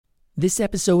This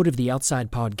episode of the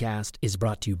Outside Podcast is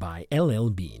brought to you by LL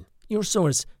Bean, your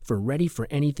source for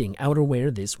ready-for-anything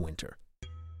outerwear this winter.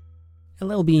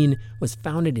 LL Bean was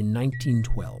founded in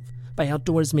 1912 by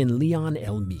outdoorsman Leon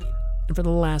L. Bean, and for the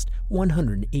last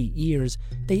 108 years,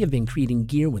 they have been creating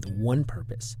gear with one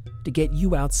purpose: to get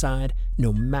you outside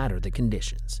no matter the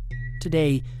conditions.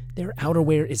 Today, their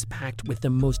outerwear is packed with the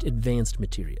most advanced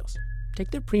materials. Take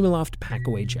their Primaloft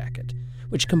Packaway jacket,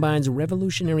 which combines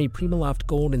revolutionary Primaloft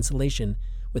gold insulation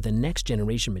with a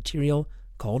next-generation material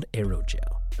called aerogel.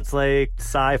 It's like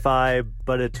sci-fi,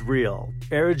 but it's real.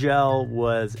 Aerogel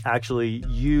was actually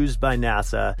used by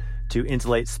NASA to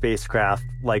insulate spacecraft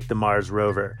like the Mars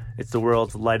rover. It's the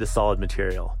world's lightest solid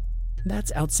material.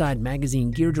 That's Outside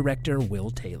Magazine gear director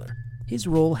Will Taylor. His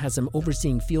role has him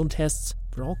overseeing field tests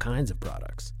for all kinds of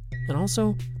products, and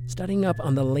also studying up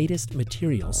on the latest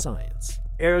material science.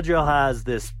 Aerogel has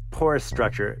this porous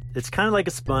structure. It's kind of like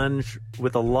a sponge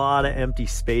with a lot of empty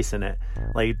space in it,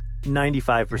 like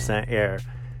 95% air.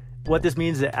 What this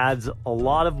means is it adds a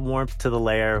lot of warmth to the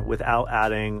layer without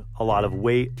adding a lot of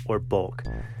weight or bulk.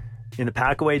 In a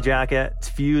Packaway jacket, it's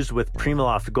fused with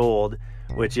Primaloft Gold,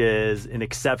 which is an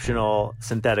exceptional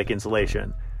synthetic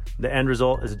insulation. The end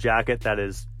result is a jacket that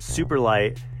is super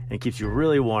light and keeps you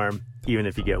really warm, even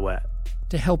if you get wet.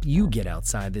 To help you get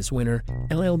outside this winter,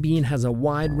 LL Bean has a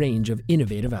wide range of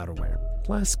innovative outerwear,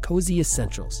 plus cozy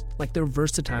essentials like their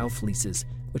versatile fleeces,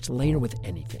 which layer with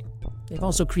anything. They've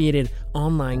also created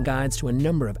online guides to a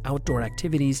number of outdoor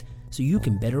activities so you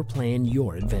can better plan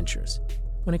your adventures.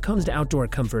 When it comes to outdoor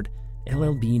comfort,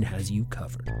 LL Bean has you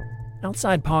covered.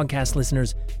 Outside Podcast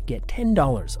listeners get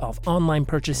 $10 off online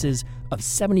purchases of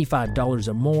 $75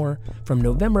 or more from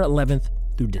November 11th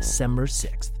through December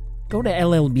 6th. Go to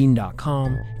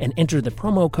llbean.com and enter the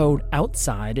promo code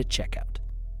OUTSIDE at checkout.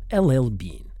 LL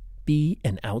Bean. Be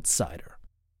an outsider.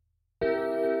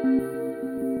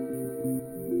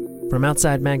 From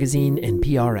Outside Magazine and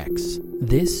PRX,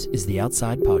 this is the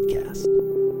Outside Podcast.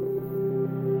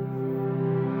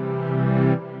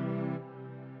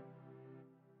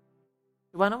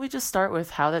 Why don't we just start with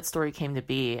how that story came to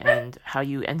be and how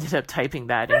you ended up typing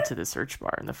that into the search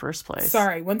bar in the first place?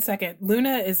 Sorry, 1 second.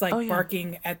 Luna is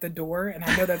barking at the door, and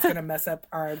I know that's going to mess up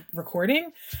our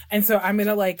recording. And so I'm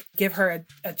going to give her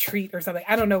a treat or something.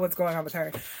 I don't know what's going on with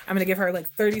her. I'm going to give her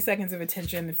 30 seconds of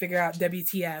attention and figure out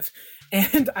WTF,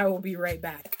 and I will be right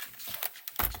back.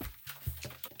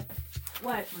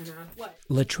 What? What?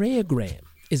 Latreia Graham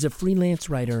is a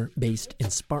freelance writer based in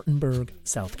Spartanburg,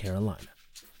 South Carolina.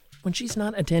 When she's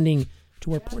not attending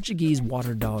to her Portuguese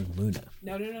water dog, Luna,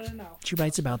 No. she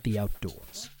writes about the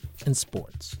outdoors and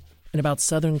sports and about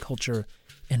Southern culture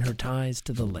and her ties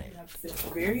to the land. Sit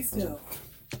very still.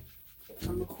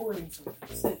 I'm recording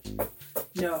something. Sit.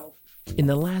 No. In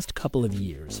the last couple of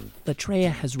years,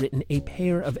 Latreia has written a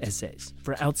pair of essays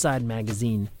for Outside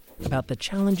Magazine about the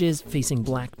challenges facing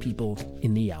Black people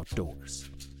in the outdoors.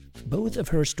 Both of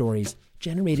her stories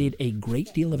generated a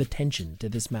great deal of attention to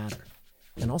this matter,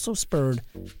 and also spurred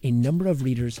a number of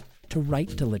readers to write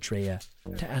to Latreia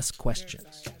to ask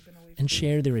questions and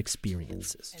share their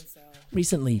experiences.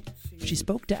 Recently, she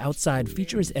spoke to Outside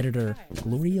Features editor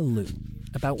Gloria Liu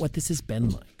about what this has been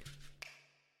like.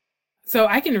 So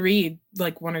I can read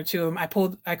one or two of them. I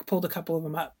pulled a couple of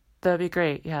them up. That'd be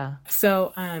great, yeah.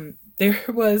 So there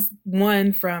was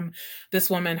one from this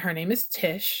woman. Her name is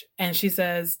Tish, and she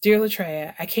says, "Dear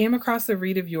Latreia, I came across a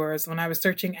read of yours when I was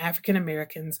searching African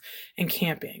Americans and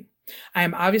camping. I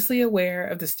am obviously aware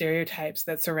of the stereotypes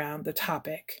that surround the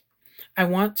topic. I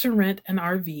want to rent an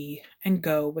RV and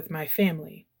go with my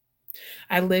family.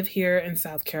 I live here in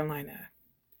South Carolina.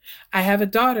 I have a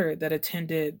daughter that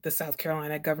attended the South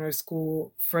Carolina Governor's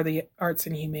School for the Arts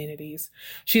and Humanities.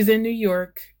 She's in New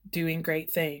York doing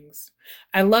great things.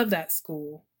 I love that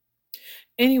school.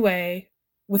 Anyway,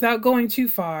 without going too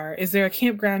far, is there a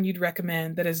campground you'd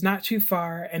recommend that is not too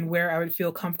far and where I would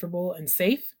feel comfortable and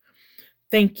safe?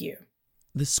 Thank you."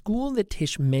 The school that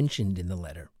Tish mentioned in the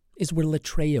letter is where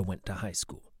Latreia went to high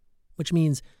school, which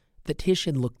means that Tish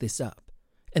had looked this up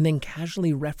and then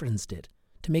casually referenced it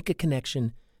to make a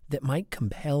connection that might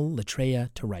compel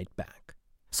Latreia to write back.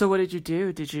 So what did you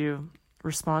do? Did you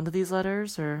respond to these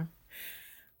letters, or?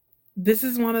 This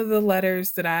is one of the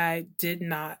letters that I did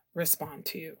not respond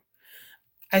to.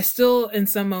 I still, in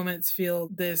some moments, feel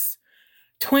this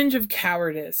twinge of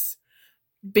cowardice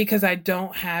because I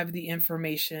don't have the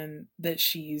information that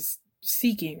she's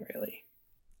seeking, really.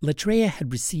 Latreia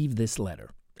had received this letter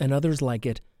and others like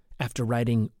it after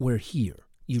writing "We're Here,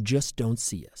 You Just Don't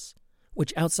See Us,"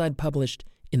 which Outside published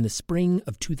in the spring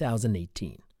of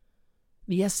 2018.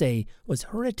 The essay was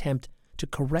her attempt to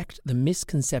correct the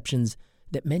misconceptions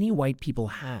that many white people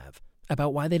have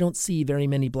about why they don't see very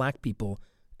many black people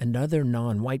and other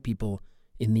non-white people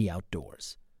in the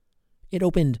outdoors. It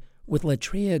opened with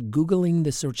Latreia Googling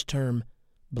the search term,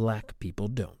 "Black people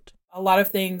don't." A lot of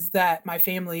things that my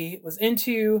family was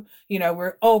into,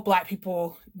 were, black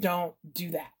people don't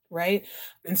do that, right?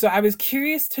 And so I was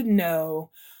curious to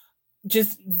know,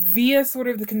 just via sort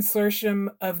of the consortium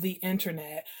of the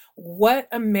internet, what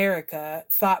America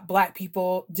thought black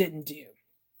people didn't do.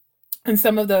 And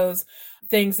some of those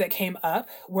things that came up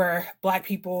were black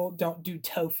people don't do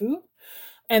tofu.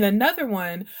 And another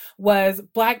one was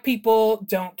black people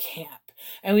don't camp.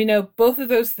 And we know both of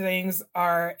those things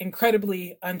are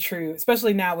incredibly untrue,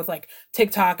 especially now with like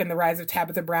TikTok and the rise of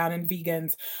Tabitha Brown and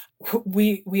vegans.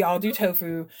 We all do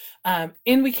tofu, and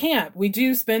we camp. We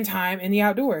do spend time in the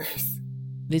outdoors.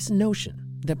 This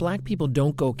notion that black people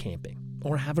don't go camping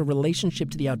or have a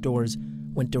relationship to the outdoors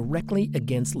went directly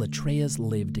against Latreia's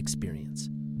lived experience.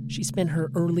 She spent her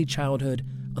early childhood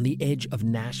on the edge of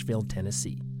Nashville,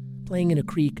 Tennessee, playing in a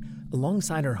creek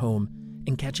alongside her home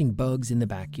and catching bugs in the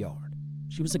backyard.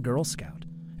 She was a Girl Scout,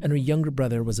 and her younger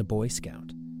brother was a Boy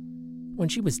Scout. When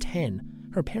she was 10,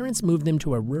 her parents moved them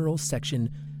to a rural section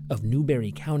of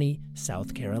Newberry County,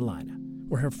 South Carolina,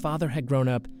 where her father had grown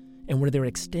up and where their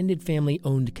extended family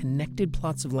owned connected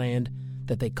plots of land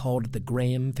that they called the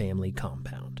Graham family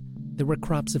compound. There were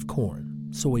crops of corn,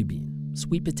 soybean,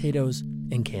 sweet potatoes,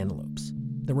 and cantaloupes.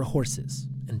 There were horses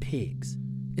and pigs.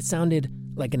 It sounded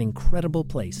like an incredible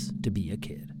place to be a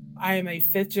kid. I am a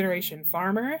fifth-generation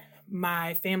farmer.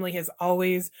 My family has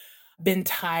always been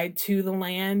tied to the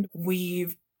land.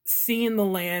 We've seen the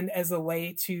land as a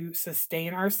way to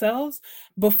sustain ourselves.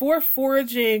 Before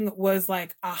foraging was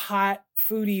like a hot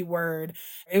foodie word,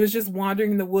 it was just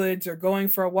wandering the woods or going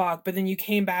for a walk, but then you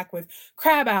came back with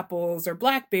crab apples or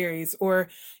blackberries, or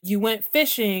you went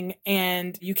fishing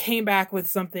and you came back with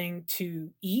something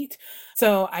to eat.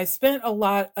 So I spent a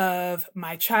lot of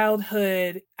my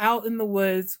childhood out in the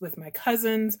woods with my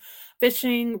cousins,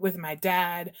 fishing with my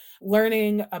dad,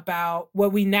 learning about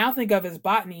what we now think of as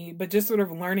botany, but just sort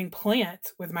of learning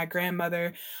plants with my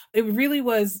grandmother. It really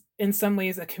was, in some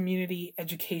ways, a community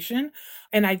education.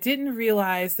 And I didn't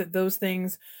realize that those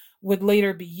things would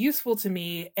later be useful to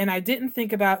me. And I didn't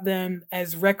think about them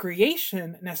as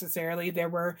recreation necessarily. There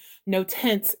were no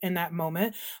tents in that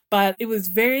moment, but it was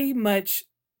very much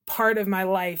part of my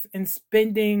life, and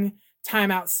spending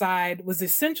time outside was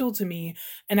essential to me,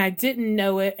 and I didn't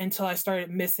know it until I started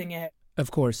missing it.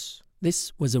 Of course,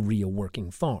 this was a real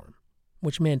working farm,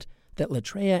 which meant that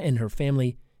Latreia and her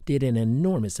family did an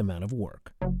enormous amount of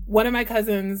work. One of my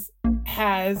cousins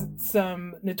has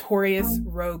some notorious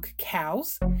rogue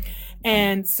cows,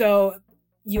 and so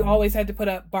you always had to put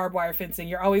up barbed wire fencing.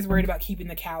 You're always worried about keeping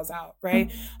the cows out,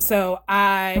 right? So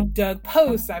I dug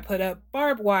posts, I put up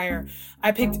barbed wire.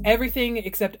 I picked everything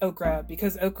except okra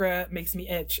because okra makes me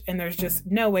itch and there's just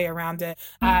no way around it.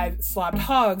 I've slobbed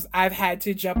hogs. I've had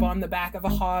to jump on the back of a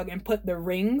hog and put the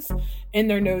rings in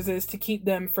their noses to keep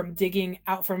them from digging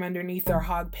out from underneath their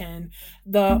hog pen.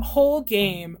 The whole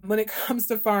game when it comes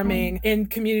to farming in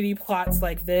community plots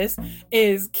like this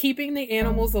is keeping the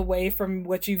animals away from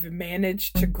what you've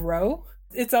managed to grow.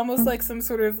 It's almost like some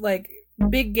sort of like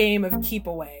big game of keep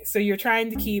away. So you're trying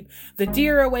to keep the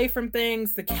deer away from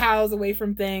things, the cows away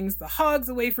from things, the hogs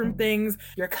away from things,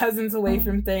 your cousins away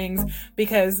from things,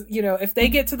 because, if they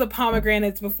get to the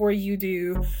pomegranates before you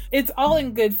do, it's all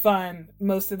in good fun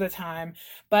most of the time.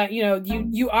 But,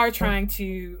 you are trying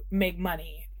to make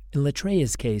money. In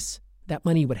Latreia's case, that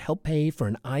money would help pay for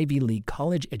an Ivy League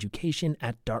college education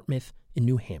at Dartmouth in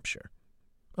New Hampshire.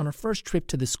 On her first trip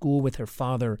to the school with her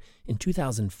father in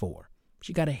 2004,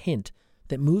 she got a hint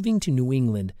that moving to New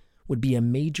England would be a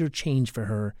major change for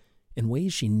her in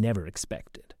ways she never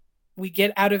expected. We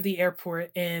get out of the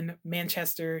airport in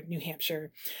Manchester, New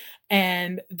Hampshire,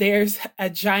 and there's a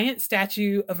giant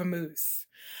statue of a moose.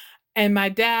 And my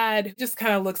dad just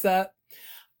kind of looks up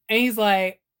and he's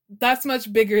like, "That's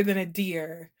much bigger than a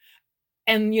deer."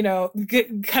 And,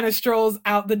 kind of strolls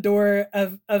out the door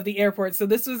of the airport. So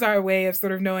this was our way of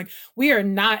sort of knowing we are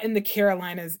not in the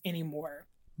Carolinas anymore.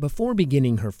 Before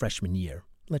beginning her freshman year,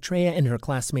 Latreia and her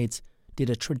classmates did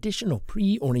a traditional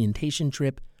pre-orientation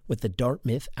trip with the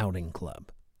Dartmouth Outing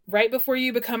Club. Right before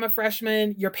you become a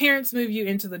freshman, your parents move you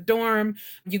into the dorm.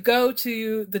 You go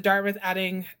to the Dartmouth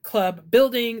Outing Club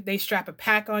building. They strap a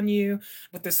pack on you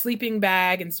with a sleeping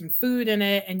bag and some food in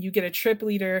it, and you get a trip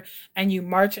leader, and you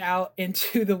march out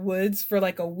into the woods for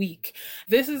like a week.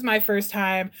 This is my first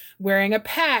time wearing a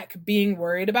pack, being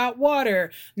worried about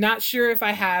water, not sure if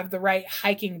I have the right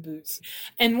hiking boots.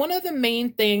 And one of the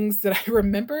main things that I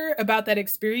remember about that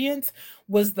experience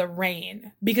was the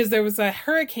rain, because there was a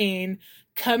hurricane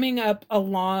coming up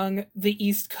along the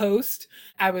East Coast.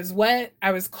 I was wet,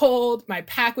 I was cold, my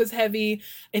pack was heavy.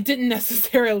 It didn't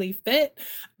necessarily fit.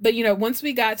 But, once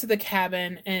we got to the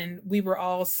cabin and we were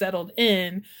all settled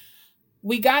in,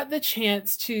 we got the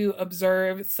chance to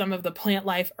observe some of the plant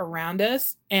life around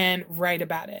us and write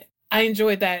about it. I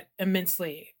enjoyed that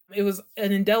immensely. It was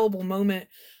an indelible moment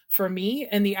for me.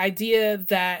 And the idea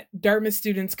that Dartmouth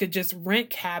students could just rent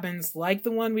cabins like the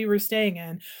one we were staying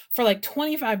in for like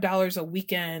 $25 a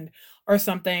weekend or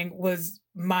something was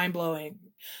mind-blowing.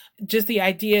 Just the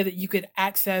idea that you could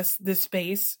access this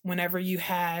space whenever you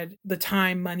had the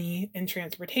time, money, and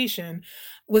transportation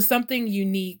was something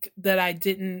unique that I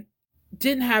didn't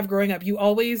have growing up. You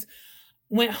always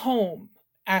went home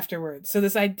afterwards. So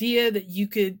this idea that you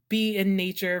could be in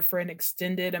nature for an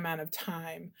extended amount of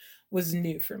time was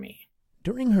new for me.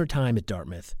 During her time at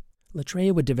Dartmouth,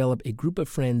 Latreia would develop a group of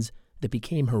friends that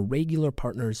became her regular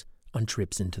partners on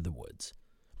trips into the woods.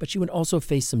 But she would also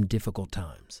face some difficult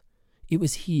times. It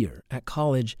was here, at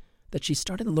college, that she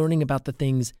started learning about the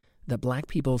things that Black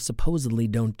people supposedly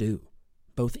don't do,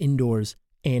 both indoors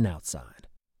and outside.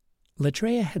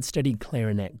 Latreia had studied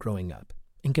clarinet growing up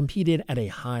and competed at a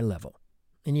high level.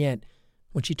 And yet,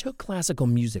 when she took classical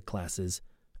music classes,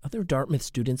 other Dartmouth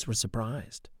students were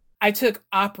surprised. I took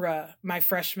opera my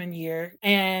freshman year,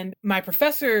 and my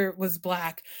professor was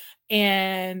Black,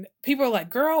 and people were like,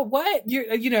 "Girl, what?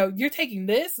 You're taking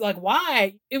this? Like,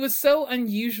 why?" It was so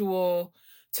unusual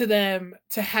to them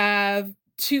to have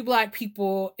two Black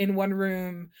people in one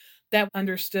room that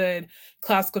understood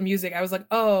classical music. I was like,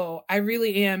 oh, I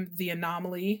really am the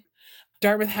anomaly.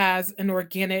 Dartmouth has an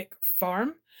organic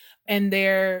farm, and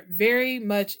they're very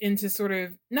much into sort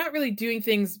of not really doing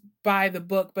things by the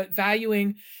book, but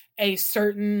valuing a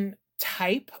certain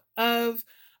type of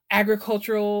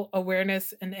agricultural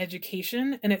awareness and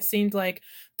education. And it seemed like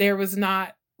there was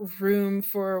not room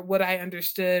for what I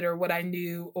understood or what I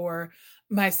knew or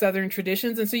my Southern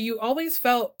traditions. And so you always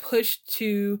felt pushed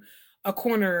to a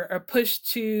corner or pushed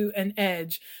to an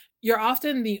edge. You're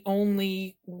often the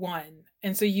only one.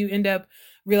 And so you end up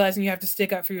realizing you have to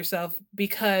stick up for yourself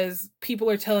because people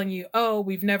are telling you, oh,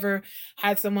 we've never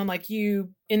had someone like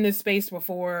you in this space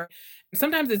before.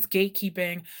 Sometimes it's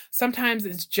gatekeeping. Sometimes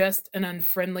it's just an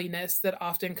unfriendliness that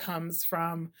often comes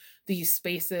from these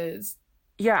spaces.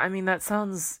 Yeah, I mean, that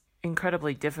sounds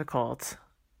incredibly difficult.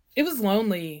 It was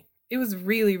lonely. It was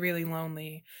really, really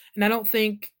lonely. And I don't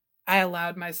think I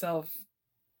allowed myself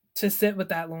to sit with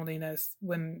that loneliness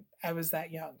when I was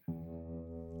that young.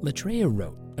 Latreia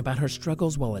wrote about her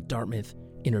struggles while at Dartmouth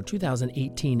in her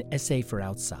 2018 essay for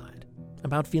Outside,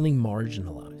 about feeling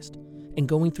marginalized and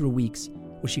going through weeks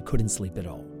where she couldn't sleep at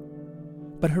all.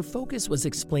 But her focus was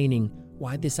explaining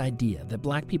why this idea that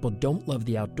Black people don't love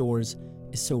the outdoors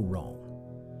is so wrong.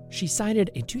 She cited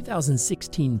a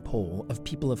 2016 poll of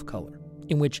people of color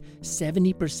in which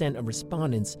 70% of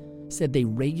respondents said they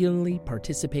regularly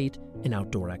participate in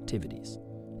outdoor activities,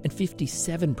 and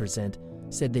 57%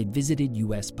 said they'd visited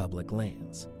U.S. public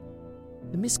lands.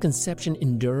 The misconception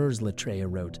endures, Latreia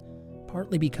wrote,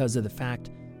 partly because of the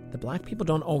fact that Black people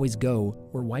don't always go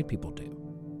where white people do.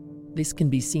 This can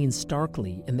be seen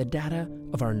starkly in the data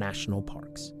of our national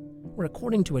parks, where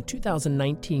according to a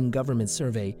 2019 government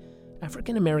survey,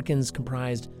 African Americans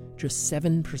comprised just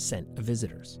 7% of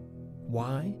visitors.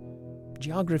 Why?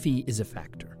 Geography is a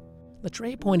factor.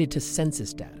 Latreia pointed to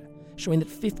census data showing that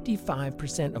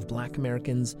 55% of Black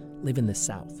Americans live in the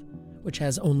South, which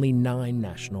has only 9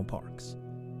 national parks.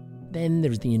 Then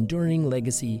there's the enduring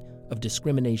legacy of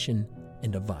discrimination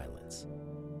and of violence.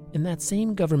 In that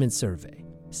same government survey,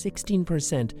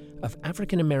 16% of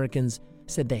African Americans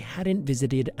said they hadn't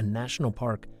visited a national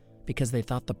park because they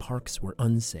thought the parks were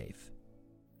unsafe.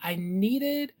 I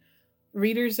needed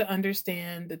readers to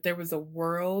understand that there was a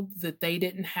world that they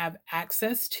didn't have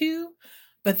access to,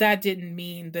 but that didn't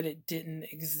mean that it didn't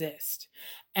exist.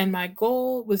 And my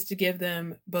goal was to give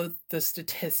them both the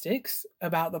statistics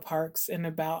about the parks and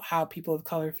about how people of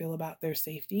color feel about their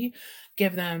safety,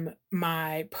 give them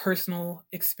my personal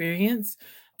experience,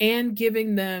 and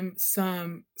giving them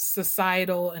some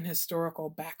societal and historical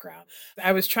background.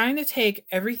 I was trying to take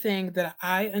everything that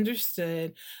I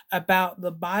understood about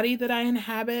the body that I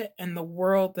inhabit and the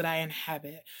world that I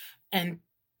inhabit and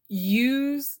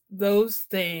use those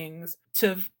things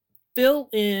to fill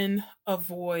in a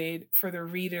void for the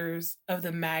readers of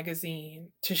the magazine,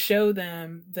 to show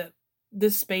them that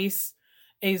this space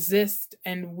exists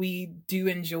and we do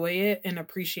enjoy it and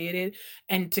appreciate it,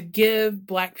 and to give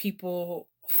Black people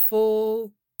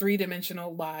full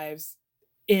 3-dimensional lives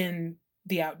in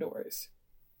the outdoors.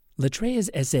 Latreya's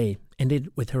essay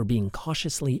ended with her being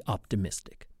cautiously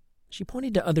optimistic. She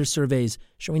pointed to other surveys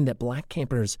showing that Black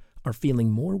campers are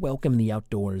feeling more welcome in the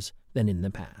outdoors than in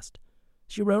the past.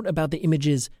 She wrote about the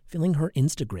images filling her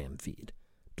Instagram feed,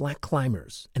 Black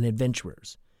climbers and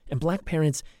adventurers, and Black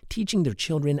parents teaching their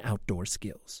children outdoor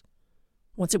skills.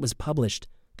 Once it was published,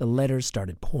 the letters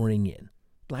started pouring in.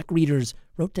 Black readers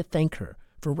wrote to thank her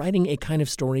for writing a kind of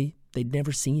story they'd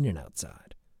never seen in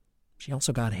Outside. She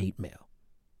also got hate mail.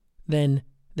 Then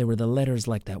there were the letters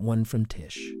like that one from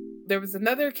Tish. There was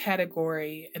another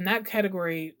category, and that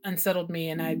category unsettled me,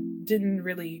 and I didn't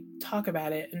really talk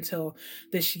about it until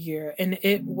this year. And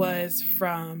it was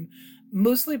from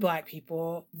mostly Black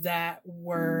people that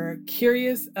were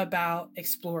curious about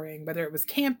exploring, whether it was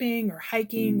camping or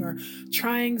hiking or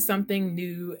trying something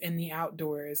new in the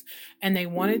outdoors. And they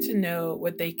wanted to know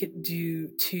what they could do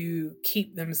to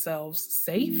keep themselves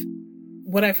safe.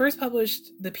 When I first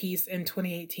published the piece in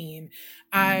 2018,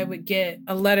 I would get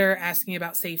a letter asking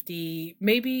about safety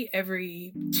maybe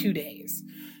every 2 days,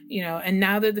 and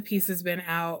now that the piece has been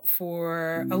out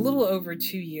for a little over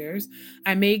 2 years,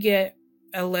 I may get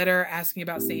a letter asking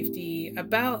about safety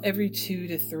about every 2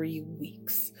 to 3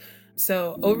 weeks.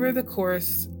 So over the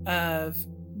course of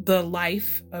the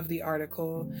life of the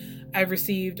article, I've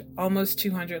received almost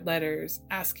 200 letters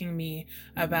asking me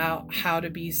about how to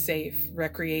be safe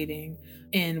recreating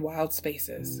in wild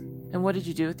spaces. And what did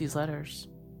you do with these letters?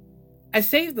 I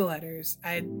saved the letters.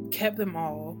 I kept them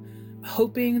all,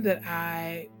 hoping that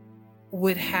I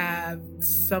would have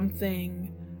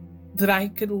something that I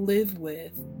could live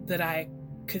with, that I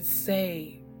could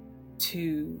say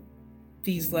to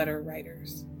these letter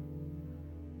writers.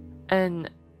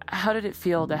 And how did it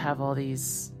feel to have all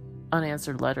these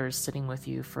unanswered letters sitting with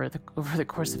you over the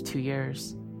course of 2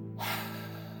 years?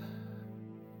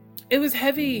 It was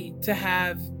heavy to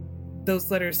have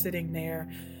those letters sitting there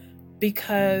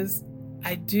because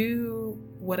I do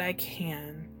what I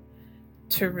can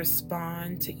to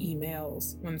respond to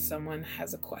emails when someone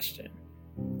has a question.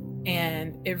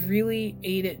 And it really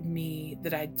aided me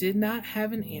that I did not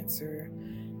have an answer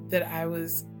that I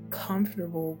was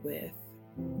comfortable with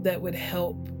that would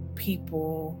help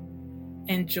people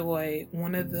enjoy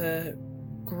one of the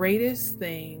greatest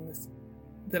things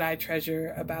that I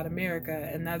treasure about America,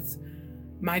 and that's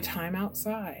my time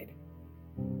outside.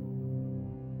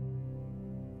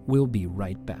 We'll be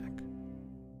right back.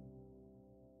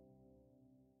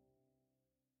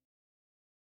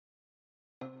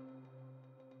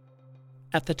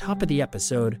 At the top of the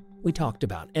episode, we talked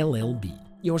about LLB,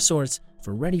 your source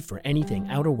for ready for anything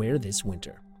outerwear this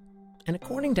winter. And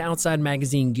according to Outside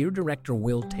Magazine gear director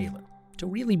Will Taylor, to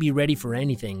really be ready for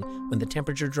anything when the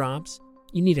temperature drops,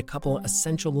 you need a couple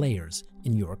essential layers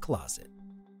in your closet.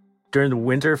 During the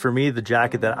winter, for me, the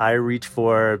jacket that I reach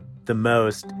for the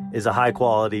most is a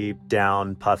high-quality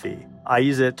down puffy. I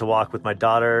use it to walk with my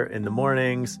daughter in the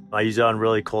mornings. I use it on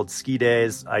really cold ski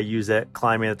days. I use it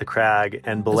climbing at the crag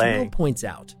and belaying. As Will points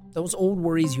out, those old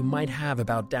worries you might have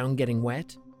about down getting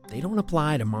wet, they don't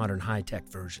apply to modern high-tech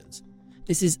versions.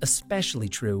 This is especially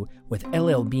true with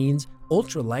LL Bean's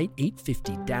ultralight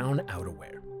 850 down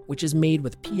outerwear, which is made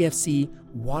with PFC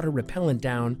water-repellent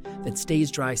down that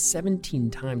stays dry 17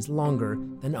 times longer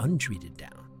than untreated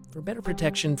down, for better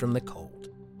protection from the cold.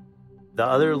 The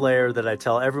other layer that I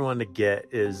tell everyone to get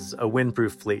is a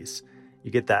windproof fleece.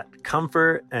 You get that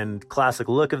comfort and classic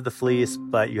look of the fleece,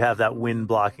 but you have that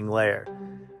wind-blocking layer.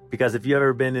 Because if you've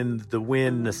ever been in the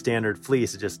wind in a standard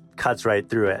fleece, it just cuts right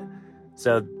through it.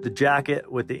 So the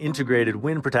jacket with the integrated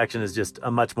wind protection is just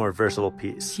a much more versatile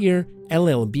piece. Here,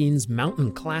 LL Bean's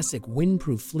Mountain Classic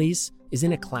Windproof Fleece is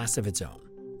in a class of its own.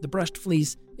 The brushed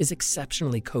fleece is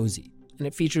exceptionally cozy, and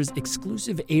it features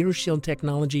exclusive air shield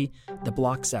technology that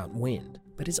blocks out wind,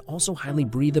 but is also highly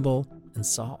breathable and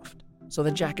soft, so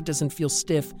the jacket doesn't feel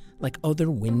stiff like other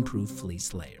windproof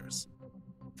fleece layers.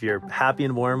 If you're happy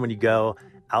and warm when you go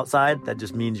outside, that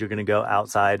just means you're going to go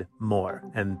outside more,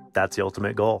 and that's the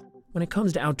ultimate goal. When it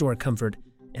comes to outdoor comfort,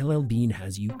 LL Bean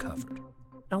has you covered.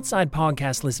 Outside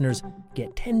podcast listeners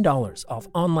get $10 off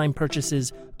online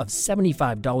purchases of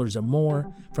 $75 or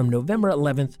more from November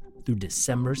 11th through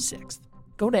December 6th.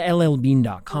 Go to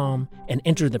llbean.com and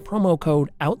enter the promo code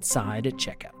OUTSIDE at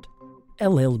checkout.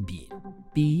 LL Bean.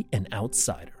 Be an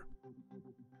outsider.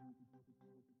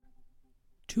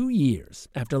 2 years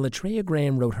after Latreya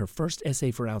Graham wrote her first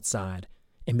essay for Outside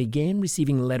and began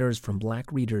receiving letters from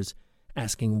Black readers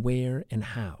asking where and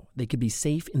how they could be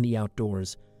safe in the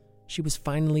outdoors, she was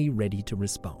finally ready to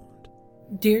respond.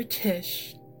 Dear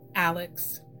Tish,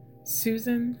 Alex,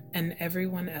 Susan, and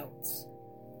everyone else,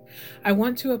 I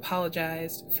want to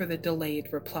apologize for the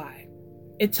delayed reply.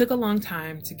 It took a long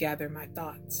time to gather my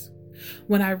thoughts.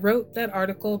 When I wrote that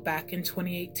article back in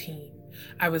 2018,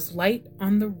 I was light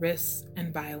on the risks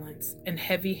and violence and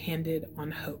heavy-handed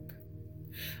on hope.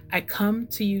 I come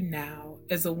to you now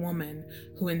as a woman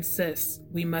who insists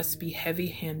we must be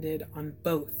heavy-handed on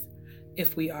both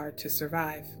if we are to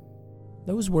survive.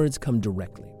 Those words come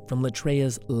directly from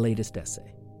Latreya's latest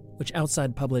essay, which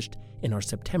Outside published in our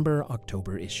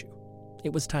September-October issue.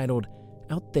 It was titled,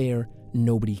 "Out There,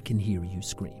 Nobody Can Hear You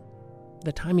Scream."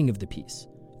 The timing of the piece,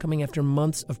 coming after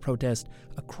months of protest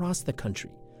across the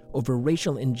country over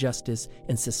racial injustice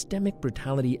and systemic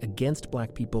brutality against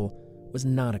Black people, was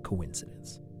not a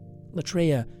coincidence.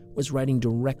 Latreya was writing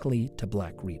directly to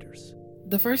Black readers.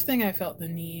 The first thing I felt the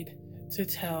need to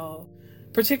tell,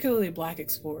 particularly Black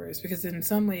explorers, because in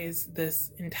some ways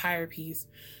this entire piece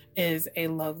is a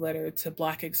love letter to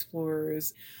Black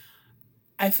explorers,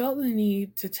 I felt the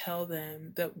need to tell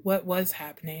them that what was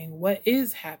happening, what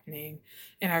is happening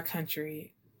in our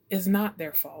country is not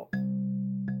their fault.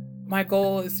 My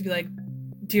goal is to be like,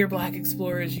 dear Black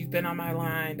explorers, you've been on my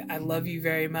line. I love you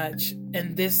very much.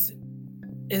 And this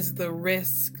is the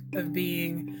risk of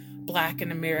being Black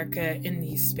in America in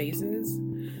these spaces.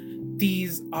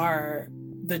 These are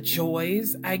the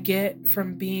joys I get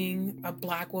from being a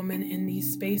Black woman in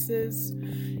these spaces.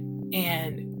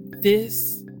 And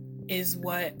this is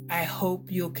what I hope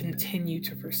you'll continue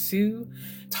to pursue,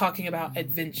 talking about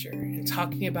adventure and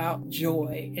talking about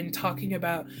joy and talking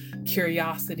about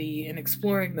curiosity and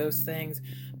exploring those things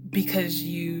because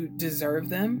you deserve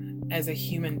them as a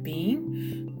human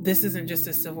being. This isn't just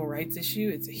a civil rights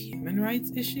issue, it's a human rights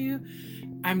issue.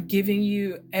 I'm giving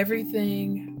you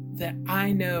everything that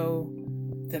I know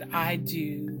that I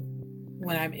do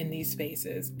when I'm in these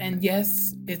spaces. And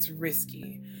yes, it's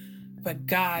risky, but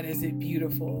God, is it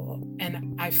beautiful.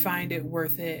 And I find it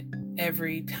worth it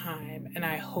every time. And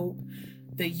I hope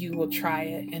that you will try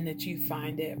it and that you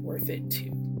find it worth it too.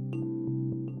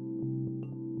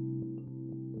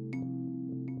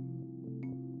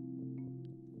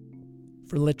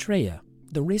 For Latreya,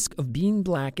 the risk of being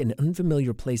Black in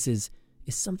unfamiliar places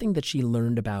is something that she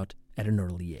learned about at an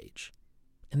early age,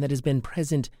 and that has been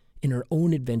present in her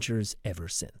own adventures ever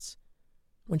since.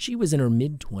 When she was in her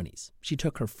mid-20s, she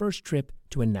took her first trip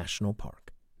to a national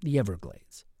park, the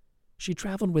Everglades. She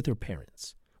traveled with her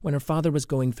parents when her father was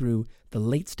going through the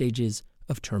late stages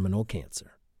of terminal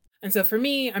cancer. And so for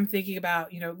me, I'm thinking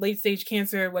about, late stage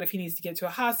cancer. What if he needs to get to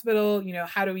a hospital?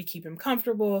 How do we keep him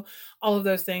comfortable? All of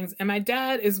those things. And my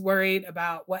dad is worried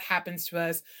about what happens to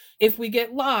us if we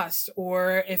get lost,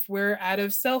 or if we're out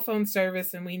of cell phone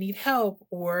service and we need help,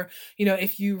 or,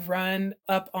 if you run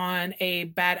up on a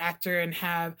bad actor and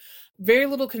have very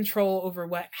little control over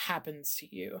what happens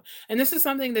to you. And this is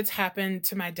something that's happened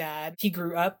to my dad. He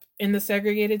grew up in the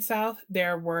segregated South.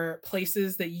 There were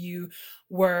places that you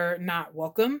were not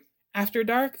welcome after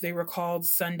dark. They were called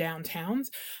sundown towns.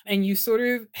 And you sort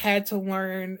of had to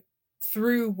learn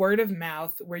through word of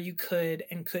mouth where you could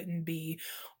and couldn't be,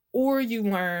 or you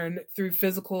learn through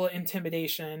physical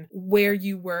intimidation where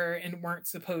you were and weren't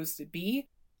supposed to be.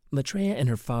 Latreya and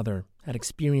her father had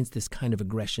experienced this kind of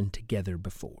aggression together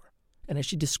before. And as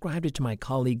she described it to my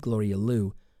colleague Gloria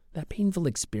Liu, that painful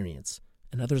experience,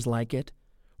 and others like it,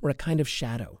 were a kind of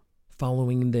shadow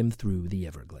following them through the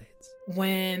Everglades.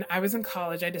 When I was in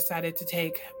college, I decided to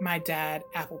take my dad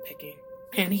apple picking.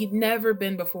 And he'd never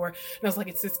been before. And I was like,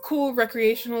 it's this cool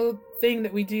recreational thing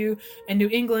that we do in New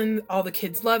England. All the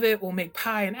kids love it. We'll make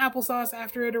pie and applesauce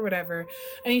after it or whatever.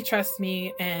 And he trusts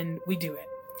me and we do it.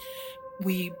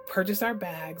 We purchase our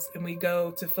bags and we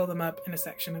go to fill them up in a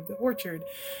section of the orchard.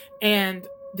 And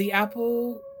the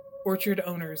apple orchard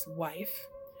owner's wife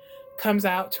comes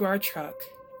out to our truck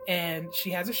and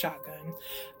she has a shotgun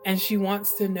and she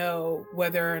wants to know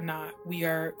whether or not we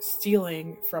are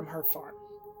stealing from her farm,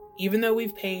 even though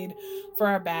we've paid for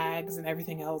our bags and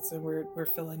everything else and we're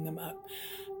filling them up.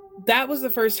 That was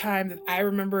the first time that I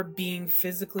remember being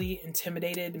physically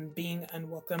intimidated and being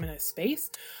unwelcome in a space.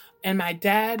 And my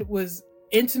dad was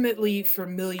intimately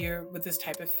familiar with this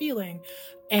type of feeling.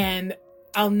 And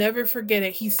I'll never forget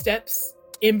it. He steps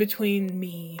in between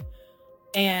me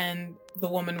and the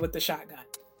woman with the shotgun.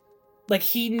 Like,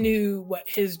 he knew what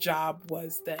his job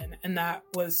was then, and that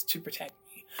was to protect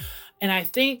me. And I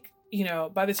think,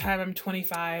 by the time I'm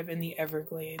 25 in the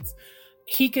Everglades,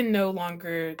 he can no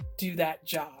longer do that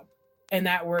job. And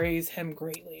that worries him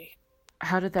greatly.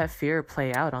 How did that fear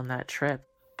play out on that trip?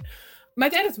 My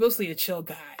dad is mostly a chill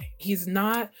guy. He's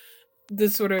not the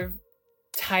sort of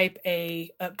type A,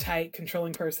 uptight,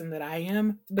 controlling person that I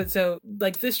am. But so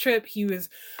like this trip, he was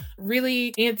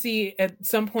really antsy. At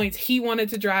some points, he wanted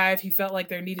to drive. He felt like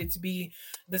there needed to be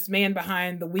this man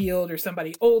behind the wheel or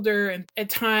somebody older. And at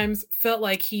times felt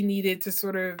like he needed to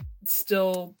sort of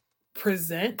still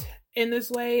present in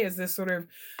this way as this sort of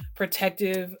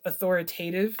protective,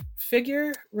 authoritative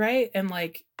figure, right? And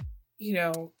like, you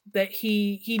know, that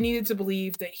he needed to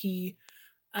believe that he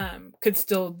could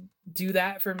still do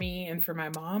that for me and for my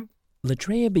mom.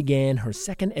 Latreia began her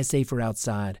second essay for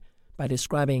Outside by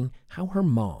describing how her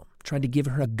mom tried to give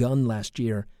her a gun last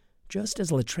year just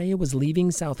as Latreia was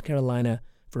leaving South Carolina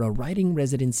for a writing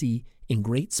residency in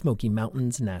Great Smoky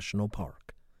Mountains National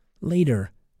Park.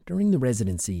 Later, during the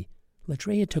residency,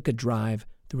 Latreia took a drive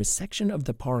through a section of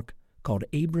the park called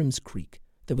Abrams Creek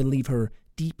that would leave her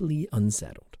deeply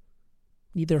unsettled.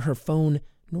 Neither her phone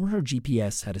nor her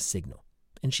GPS had a signal,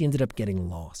 and she ended up getting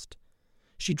lost.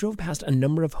 She drove past a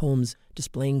number of homes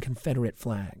displaying Confederate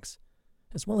flags,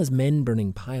 as well as men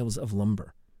burning piles of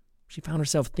lumber. She found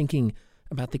herself thinking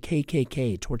about the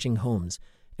KKK torching homes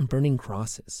and burning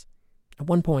crosses. At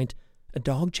one point, a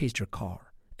dog chased her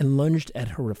car and lunged at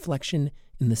her reflection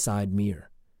in the side mirror.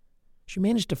 She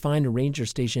managed to find a ranger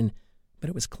station, but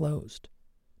it was closed.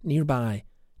 Nearby,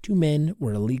 2 men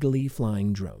were illegally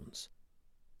flying drones.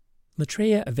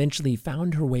 Latreia eventually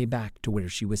found her way back to where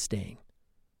she was staying,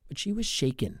 but she was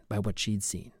shaken by what she'd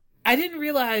seen. I didn't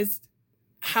realize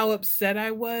how upset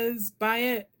I was by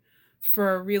it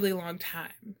for a really long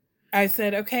time. I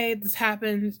said, okay, this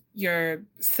happened. You're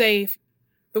safe.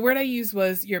 The word I used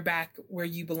was you're back where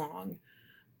you belong.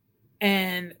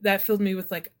 And that filled me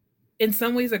with like, in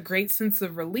some ways, a great sense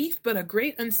of relief, but a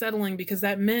great unsettling because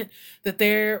that meant that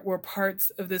there were parts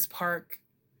of this park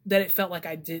that it felt like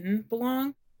I didn't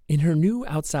belong. In her new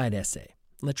Outside essay,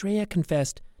 Latreia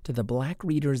confessed to the Black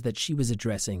readers that she was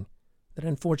addressing that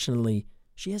unfortunately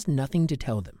she has nothing to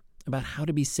tell them about how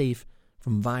to be safe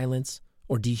from violence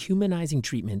or dehumanizing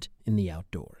treatment in the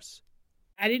outdoors.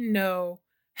 I didn't know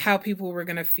how people were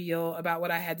going to feel about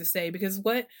what I had to say because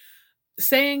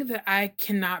saying that I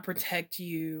cannot protect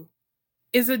you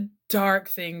is a dark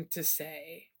thing to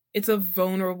say. It's a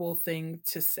vulnerable thing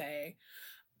to say.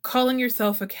 Calling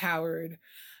yourself a coward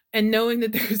and knowing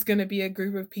that there's going to be a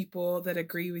group of people that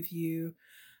agree with you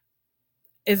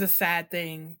is a sad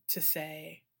thing to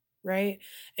say, right?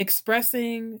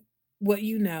 Expressing what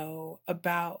you know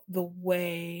about the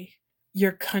way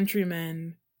your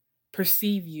countrymen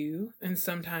perceive you and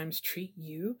sometimes treat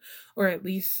you, or at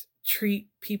least treat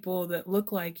people that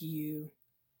look like you,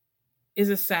 is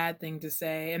a sad thing to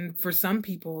say. And for some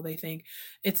people, they think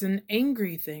it's an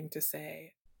angry thing to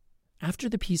say. After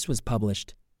the piece was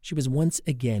published, she was once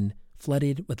again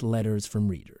flooded with letters from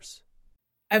readers.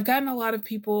 I've gotten a lot of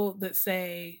people that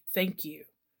say thank you,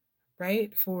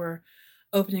 right, for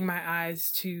opening my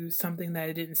eyes to something that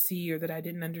I didn't see or that I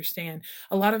didn't understand.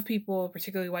 A lot of people,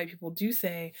 particularly white people, do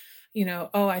say, you know,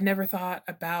 oh, I never thought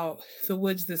about the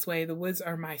woods this way. The woods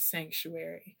are my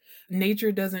sanctuary.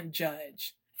 Nature doesn't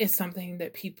judge. It's something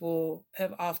that people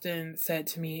have often said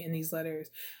to me in these letters,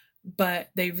 but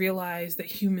they realize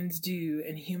that humans do,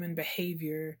 and human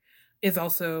behavior is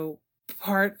also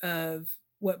part of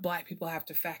what Black people have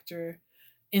to factor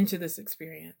into this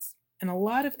experience. And a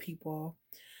lot of people,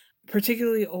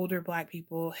 particularly older Black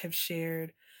people, have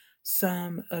shared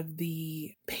some of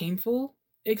the painful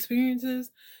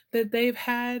experiences that they've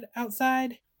had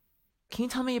outside. Can you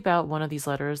tell me about one of these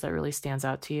letters that really stands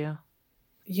out to you?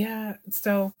 Yeah,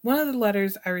 so one of the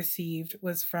letters I received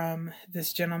was from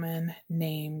this gentleman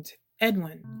named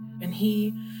Edwin, and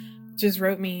he just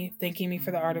wrote me thanking me for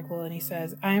the article, and he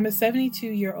says, I am a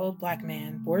 72-year-old Black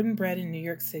man, born and bred in New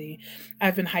York City.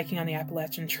 I've been hiking on the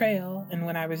Appalachian Trail, and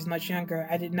when I was much younger,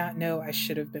 I did not know I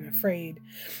should have been afraid.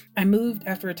 I moved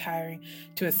after retiring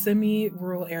to a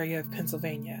semi-rural area of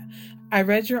Pennsylvania. I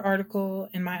read your article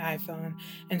in my iPhone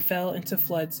and fell into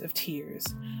floods of tears.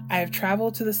 I have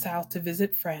traveled to the South to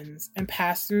visit friends and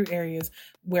passed through areas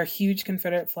where huge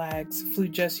Confederate flags flew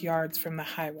just yards from the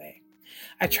highway.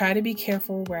 I try to be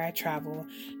careful where I travel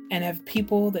and have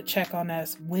people that check on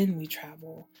us when we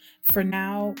travel. For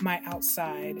now, my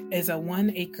outside is a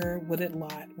 1-acre wooded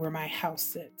lot where my house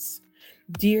sits.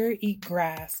 Deer eat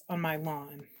grass on my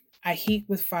lawn. I heat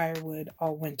with firewood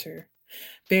all winter.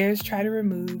 Bears try to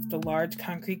remove the large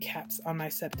concrete caps on my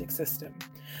septic system.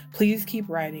 Please keep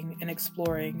writing and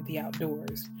exploring the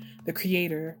outdoors. The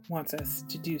Creator wants us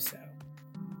to do so.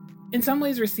 In some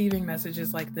ways, receiving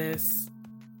messages like this,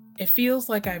 it feels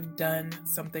like I've done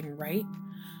something right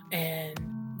and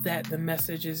that the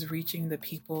message is reaching the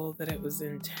people that it was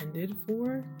intended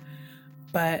for,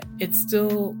 but it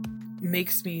still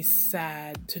makes me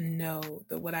sad to know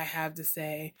that what I have to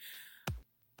say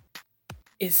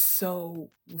is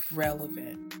so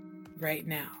relevant right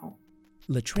now.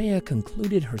 Latreia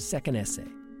concluded her second essay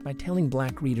by telling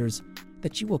Black readers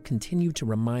that she will continue to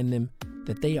remind them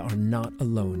that they are not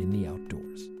alone in the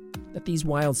outdoors, that these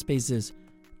wild spaces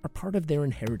are part of their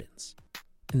inheritance,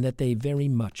 and that they very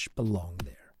much belong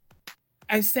there.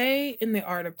 I say in the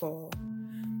article,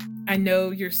 I know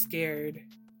you're scared,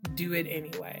 do it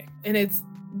anyway. And it's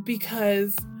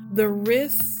because the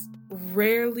risks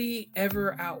rarely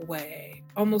ever outweigh,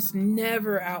 almost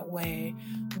never outweigh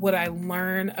what I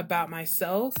learn about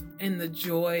myself and the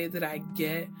joy that I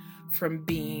get from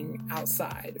being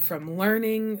outside, from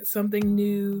learning something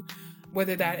new,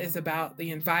 whether that is about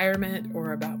the environment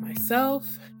or about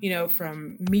myself,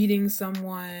 from meeting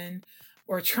someone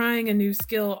or trying a new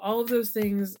skill. All of those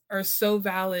things are so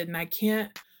valid, and I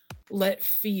can't let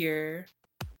fear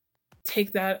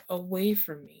take that away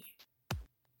from me.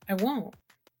 I won't.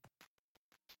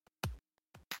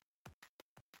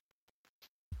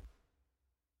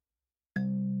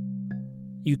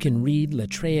 You can read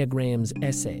Latreia Graham's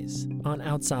essays on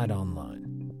Outside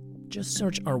Online. Just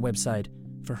search our website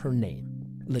for her name.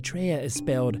 Latreia is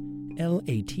spelled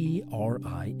Latria.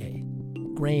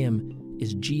 Graham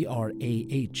is Graham.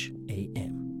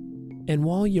 And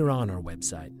while you're on our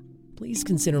website, please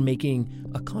consider making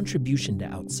a contribution to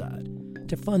Outside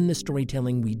to fund the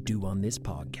storytelling we do on this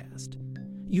podcast.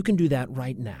 You can do that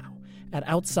right now at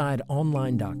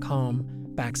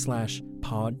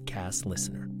outsideonline.com/podcast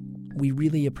listener. We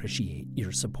really appreciate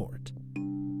your support.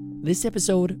 This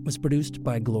episode was produced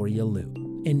by Gloria Liu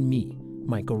and me,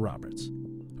 Michael Roberts.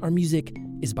 Our music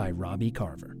is by Robbie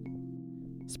Carver.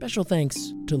 Special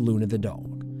thanks to Luna the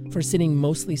dog for sitting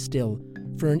mostly still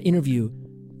for an interview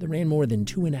that ran more than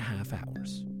 2.5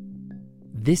 hours.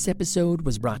 This episode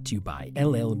was brought to you by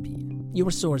LL Bean,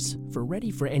 your source for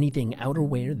ready for anything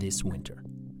outerwear this winter.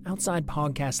 Outside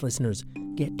podcast listeners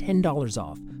get $10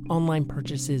 off online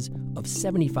purchases of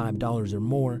 $75 or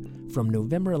more from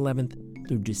November 11th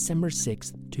through December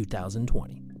 6th,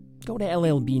 2020. Go to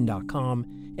llbean.com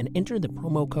and enter the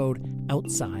promo code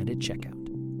OUTSIDE at checkout.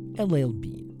 LL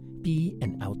Bean, be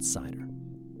an outsider.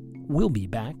 We'll be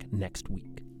back next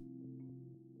week.